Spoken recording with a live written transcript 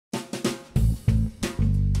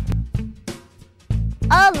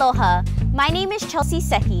Aloha! My name is Chelsea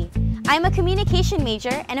Seki. I'm a communication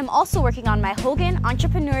major and I'm also working on my Hogan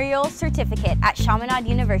Entrepreneurial Certificate at Chaminade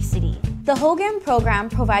University. The Hogan program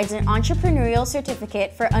provides an entrepreneurial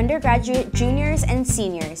certificate for undergraduate juniors and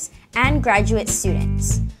seniors and graduate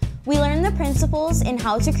students. We learn the principles in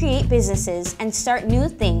how to create businesses and start new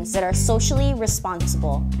things that are socially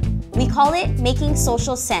responsible. We call it making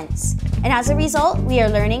social sense, and as a result, we are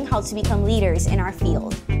learning how to become leaders in our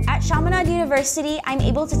field. At Chaminade University, I'm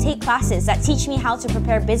able to take classes that teach me how to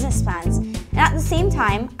prepare business plans, and at the same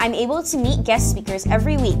time, I'm able to meet guest speakers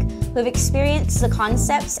every week who have experienced the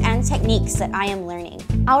concepts and techniques that I am learning.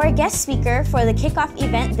 Our guest speaker for the kickoff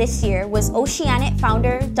event this year was Oceanic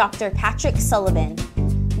founder Dr. Patrick Sullivan.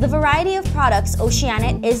 The variety of products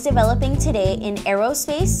Oceanic is developing today in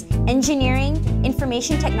aerospace, engineering,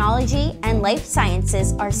 information technology, and life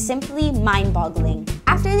sciences are simply mind-boggling.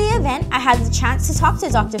 After the event, I had the chance to talk to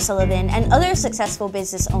Dr. Sullivan and other successful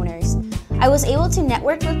business owners. I was able to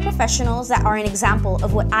network with professionals that are an example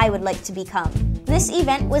of what I would like to become. This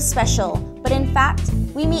event was special, but in fact,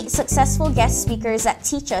 we meet successful guest speakers that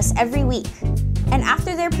teach us every week. And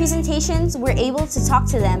after their presentations, we're able to talk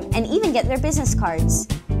to them and even get their business cards.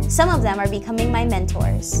 Some of them are becoming my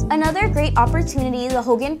mentors. Another great opportunity the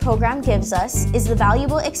Hogan program gives us is the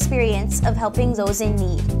valuable experience of helping those in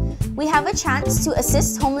need. We have a chance to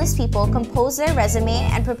assist homeless people compose their resume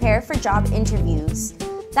and prepare for job interviews.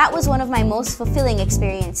 That was one of my most fulfilling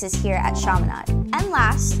experiences here at Chaminade. And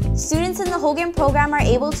last, students in the Hogan program are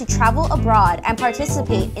able to travel abroad and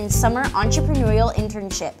participate in summer entrepreneurial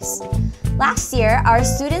internships. Last year, our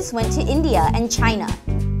students went to India and China.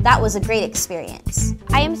 That was a great experience.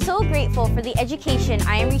 I am so grateful for the education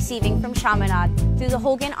I am receiving from Chaminade through the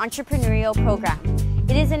Hogan Entrepreneurial Program.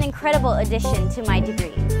 It is an incredible addition to my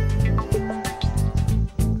degree.